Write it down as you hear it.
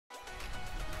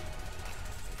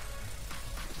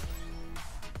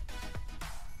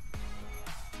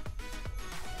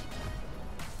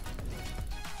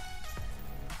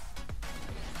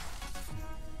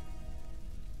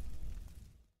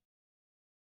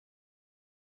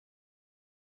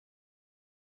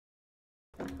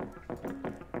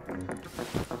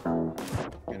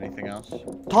Anything else?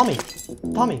 Tommy!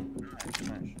 Tommy!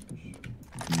 Nice.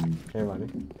 Here, buddy.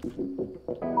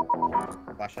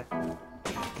 Flashlight.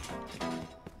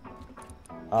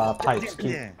 Pipes.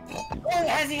 Keep... Yeah. Oh,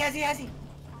 has he?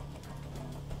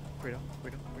 Burrito.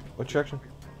 What direction?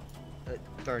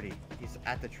 30. He's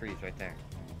at the trees right there.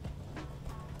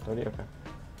 30? Okay.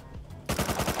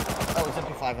 Oh, it's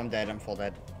MP5. I'm dead. I'm full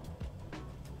dead.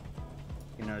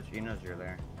 He knows you're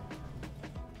there.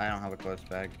 I don't have a close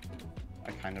bag.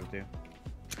 I kind of do.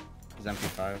 He's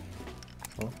MP5.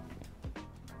 Oh.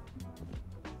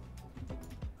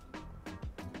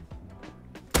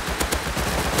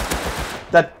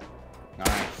 Dead.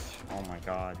 Nice. Oh my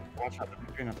god. Watch out. There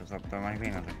might be another. There might be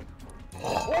another.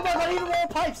 Oh my god, even roll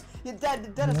pipes! You're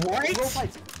dead. What? Roll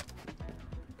pipes.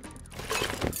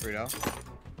 Burrito.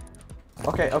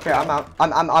 Okay, I'm out.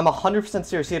 I'm 100%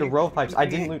 serious. He had a row of pipes. I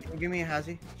didn't loot. Can you give me a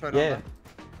hazy? Sorry, Yeah.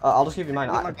 I'll just give you mine.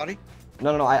 My body?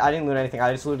 No, I didn't loot anything.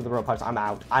 I just looted the row of pipes. I'm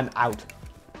out.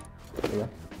 There you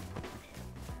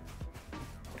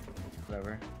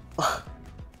Whatever.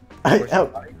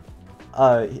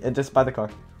 go. Just by the car.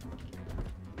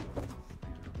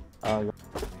 I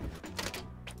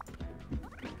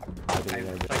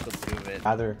cycled through of it.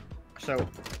 Either. So,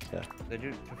 yeah. They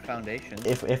do foundation.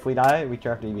 If we die, we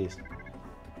craft EVs.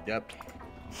 Yep.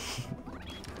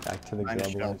 Back to the I'm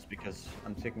global. shells because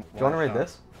I'm taking. Do you want to raid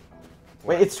this?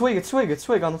 What? Wait, it's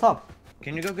Swig on the top.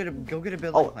 Can you go get a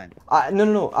building plan?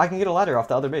 No. I can get a ladder off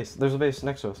the other base. There's a base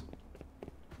next to us.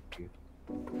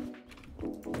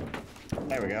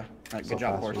 There we go. Alright, good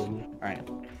job, horse. Alright.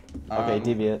 Okay,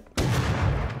 deviate.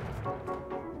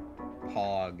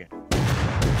 Hog.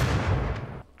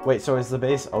 Wait, so is the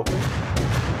base open?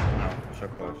 No, so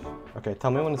close. Okay, tell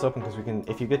me when it's open because we can.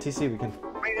 If you get TC, we can.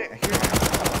 Right here.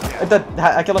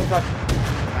 Yeah. I killed him. Nice.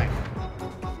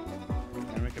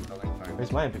 And we can building plan.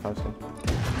 Where's my MP5 skin?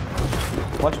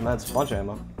 Bunch of meds, bunch of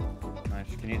ammo.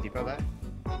 Nice. Can you depot that?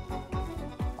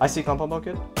 I see compound boat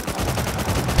kid.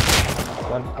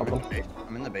 Done.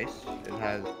 I'm in the base. It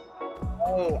has.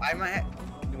 Oh, I might.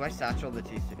 Do I satchel the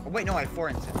TC? Oh wait, no, I have 4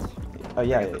 instants. Oh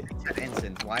yeah. It had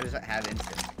instants. Why does it have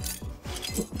instants?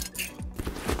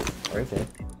 Okay.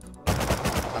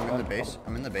 I'm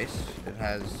in the base. It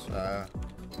has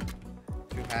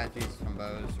 2 patches, some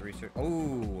bows, research.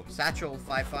 Oh, satchel,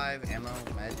 5.5, ammo,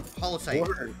 med, hollow sight.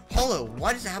 Hollow.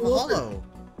 Why does it have a hollow?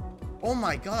 Oh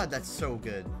my god, that's so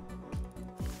good.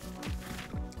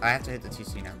 I have to hit the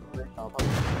TC now.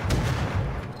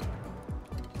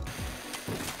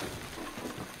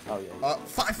 Oh yeah.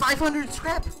 500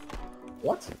 scrap.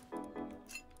 What?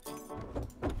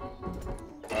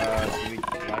 Do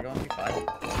I go on P5?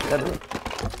 Yeah, do it.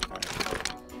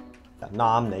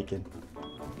 Nah, I'm naked.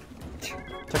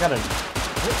 Check out it.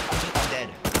 I'm dead.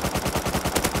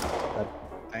 Dead.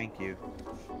 Thank you.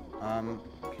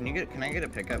 Can I get a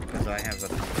pickup? Because I have a...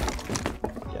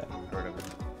 Yeah. Heard of it.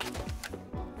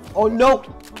 Oh no!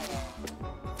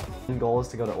 The goal is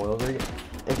to go to oil rig.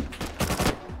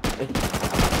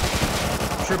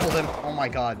 Tripled him. Oh my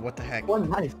god, what the heck? One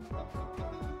knife.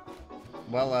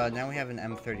 Well, now we have an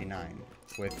M39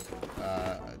 with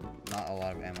not a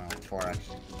lot of ammo. 4x.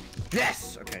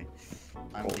 Yes! Okay.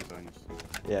 I'm depoting this.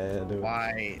 Yeah, dude.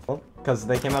 Why? Well, because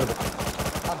they came out of the...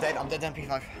 I'm dead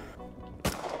MP5.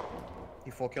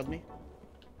 He full killed me?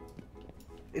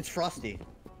 It's Frosty.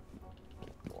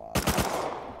 Wow.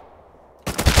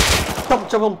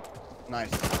 Triple.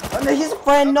 Nice. Oh, no, he's a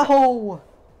friend, no!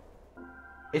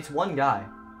 It's one guy.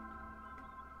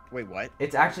 Wait, what?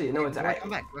 It's actually, no, it's... Come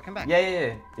back.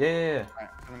 Yeah.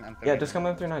 Alright, Yeah, just come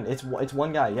M39. It's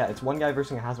one guy, yeah, it's one guy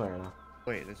versus a hazmat right now.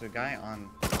 Wait, there's a guy on...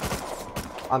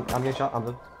 I'm getting shot, I'm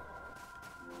dead.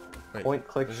 Wait, Point,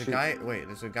 click, there's shoot.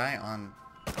 There's a guy on...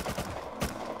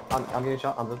 I'm getting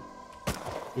shot, I'm dead.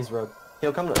 He's rogue.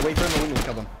 He'll come, wait for him to loot me.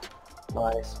 Killed him.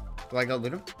 Nice. Do I go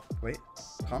loot him? Wait,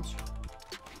 comps?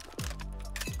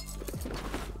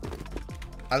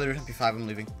 I looted him P5, I'm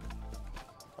leaving.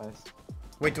 Nice.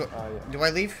 Wait, do I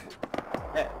leave?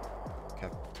 Yeah. Okay.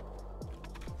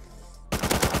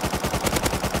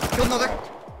 Killed another!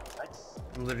 Nice.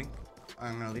 I'm looting.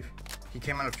 I'm gonna leave. He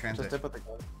came out of transit. Just dip with the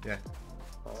gun. Yeah.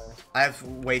 I have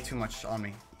way too much on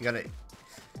me. You gotta...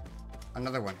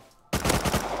 Another one.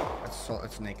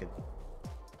 It's naked.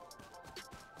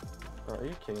 Bro, are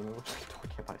you kidding me? We're just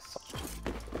talking about it.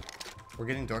 We're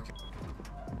getting door kick.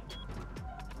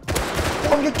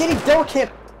 Oh, you're getting door kick!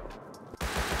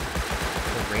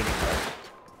 We're raiding, bro.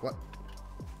 What?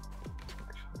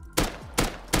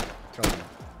 Kill him.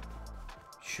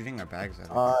 Shooting our bags at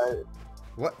him.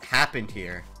 What happened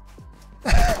here?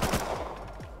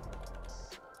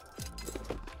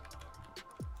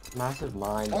 Massive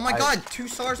mine. Oh my god, 2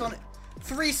 SARs on it.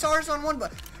 3 SARs on one,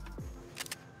 but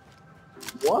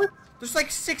what? there's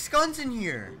like 6 guns in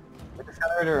here. We just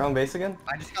got our own base again?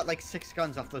 I just got like 6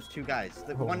 guns off those 2 guys.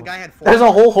 The one guy had 4. There's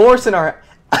a whole horse in our.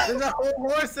 There's a whole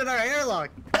horse in our airlock.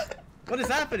 What is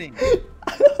happening?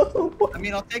 I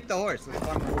mean, I'll take the horse. Let's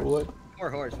farm the horse. What?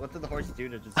 Poor horse. What did the horse do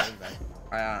to deserve that?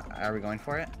 Are we going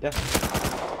for it? Yeah.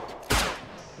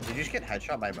 Did you just get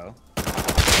headshot by Bo?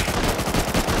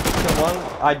 Kill one.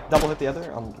 I double hit the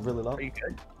other. I'm really low. Are you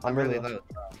good? I'm really low.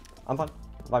 I'm fine.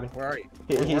 Vibing. Where are you?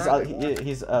 He's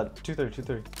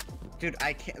 230. Dude,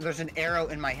 I can't. There's an arrow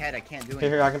in my head. I can't do it.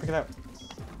 Here, I can pick it up.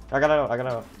 I got it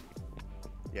out.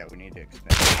 Yeah, we need to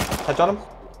expand. Headshot him.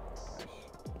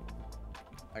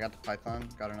 I got the python.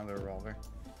 Got another revolver.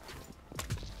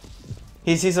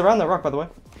 He's around that rock, by the way.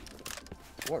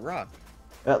 What rock?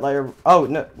 Oh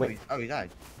no, wait. Oh, he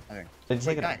died. I think. Did you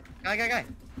take it? Guy.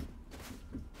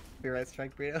 Be right,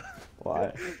 strike, Burrito.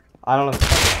 Why? I don't know.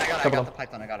 I got the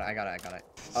python. I got it.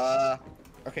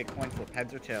 Okay, coin flip.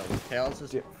 Heads or tails? Tails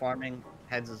is farming.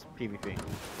 Heads is PvP.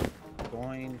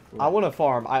 Coin flip. I want to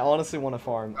farm. I honestly want to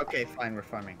farm. Okay, fine. We're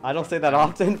farming. I don't say that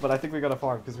often, but I think we gotta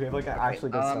farm because we have like an actually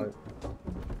good start.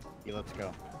 Yeah, let's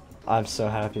go. I'm so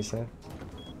happy, Sam.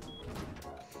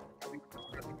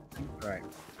 Right.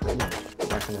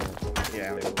 Definitely.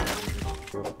 Yeah.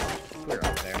 We're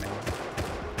up there, man.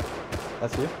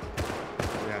 That's you?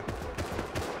 Yeah.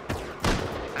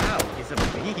 Ow, he's a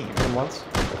beam. Hit him once?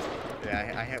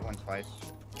 Yeah, I hit one twice.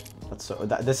 That's so.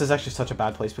 This is actually such a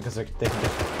bad place because they can get.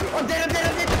 I'm dead!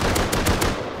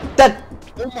 Dead!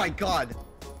 Oh my god!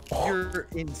 You're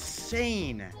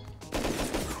insane!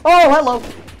 Oh, hello!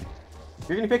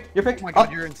 You're getting picked. You're picked. Oh my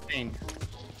god, you're insane.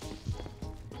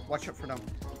 Watch out for them.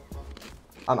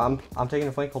 I'm taking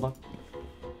a flank. Hold on.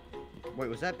 Wait,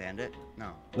 was that Bandit?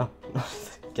 No. No.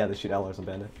 Yeah, they shoot LRs on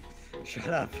Bandit. Shut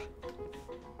up.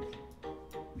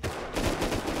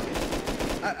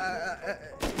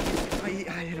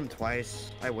 I hit him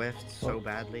twice. I whiffed so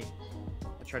badly.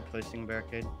 I tried placing a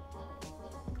barricade.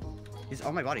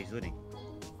 Oh my god, he's looting.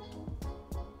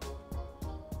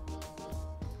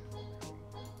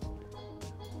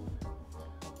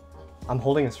 I'm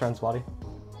holding his friend's body.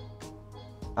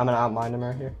 I'm gonna outmine him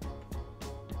right here.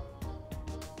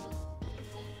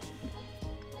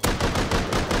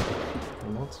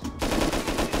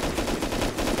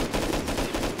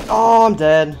 Oh, I'm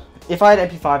dead. If I had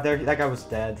MP5 there, that guy was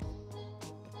dead.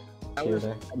 That was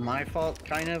my fault,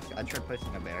 kind of. I tried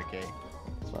placing a barricade.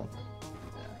 That's fine.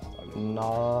 Yeah,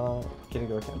 Not getting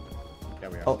to a camp. yeah,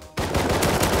 we are. Oh.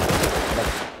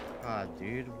 God,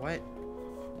 dude, what?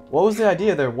 What was the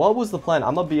idea there? What was the plan?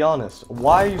 I'm gonna be honest.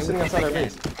 Why are you sitting outside our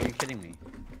base? Are you kidding me?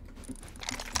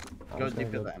 Go deep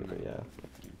to them. Yeah.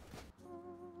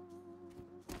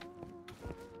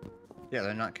 Yeah,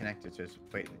 they're not connected, so just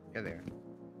wait. Yeah, they are.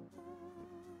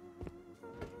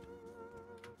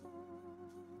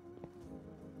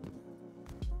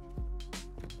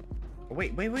 Oh,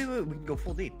 wait. We can go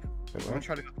full deep. Wait, I'm gonna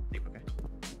try to go full deep, okay?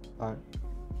 Alright.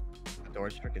 The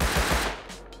door's freaking.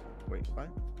 Wait, what?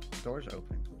 The door's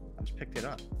open. I just picked it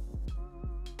up.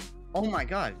 Oh my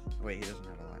god! Wait, he doesn't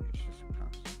have a lot. It's just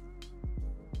comps.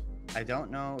 I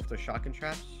don't know if they're shotgun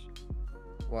traps.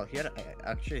 Well, he had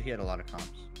actually he had a lot of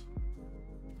comps.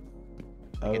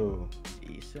 Oh.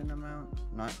 Decent amount.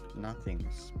 Nothing.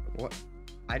 What?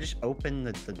 I just opened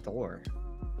the door.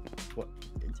 What?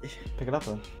 Pick it up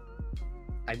then.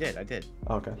 I did.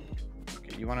 Oh, okay.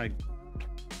 Okay, you wanna?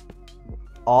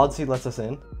 Odds he lets us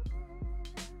in.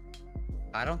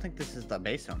 I don't think this is the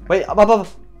base owner. Wait,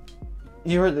 above.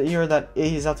 You heard that?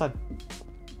 He's outside.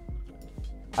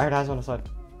 I heard eyes on the side.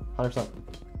 100%.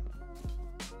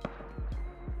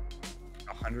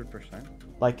 100%.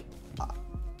 Like,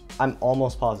 I'm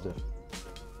almost positive.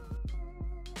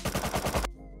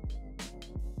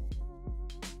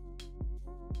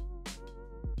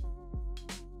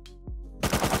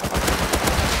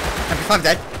 I'm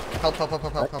dead. Help.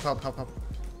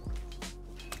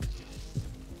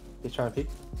 He's trying to peek.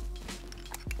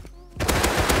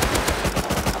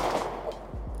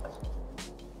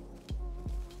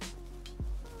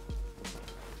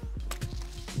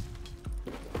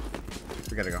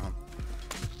 We gotta go home.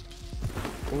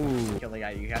 Ooh. Kill the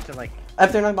guy. You have to like.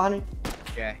 F39 behind me.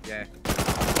 Yeah.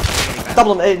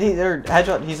 Double him. They're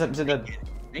headshot. He's dead.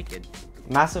 Naked.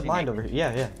 Massive mind over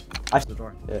here. Yeah. I The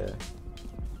door. Yeah.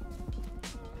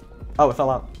 Oh, it fell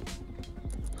out.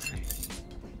 Nice.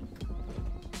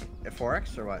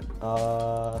 4x or what?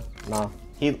 No.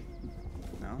 He.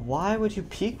 No. Why would you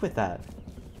peek with that?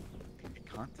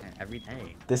 Content every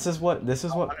day. This is what.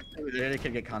 Honestly, we literally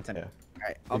could get content. Yeah.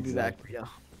 Alright, I'll be back. Yeah.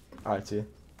 Alright, see you.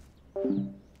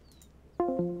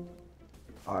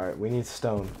 Alright, we need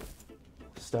stone.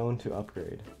 Stone to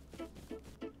upgrade.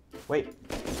 Wait.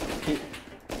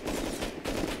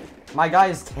 My guy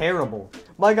is terrible.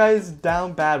 My guy is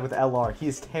down bad with LR. He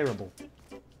is terrible.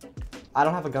 I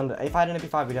don't have a gun to... If I had an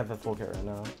MP5, we'd have a full kit right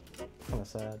now. Kinda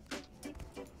sad.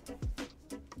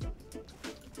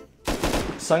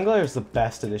 Sunglare is the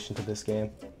best addition to this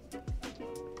game.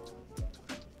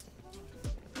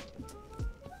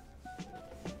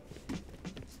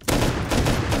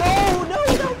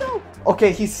 No!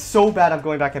 Okay, he's so bad I'm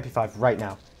going back MP5 right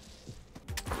now.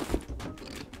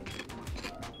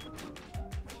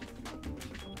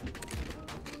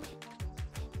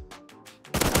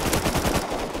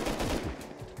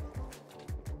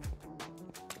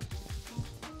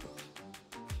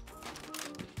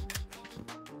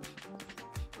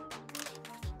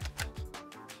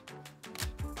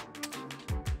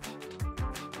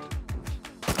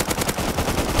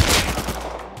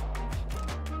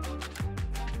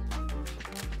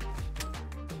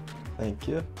 Thank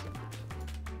you.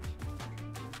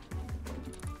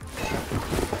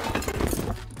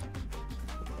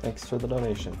 Thanks for the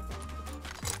donation.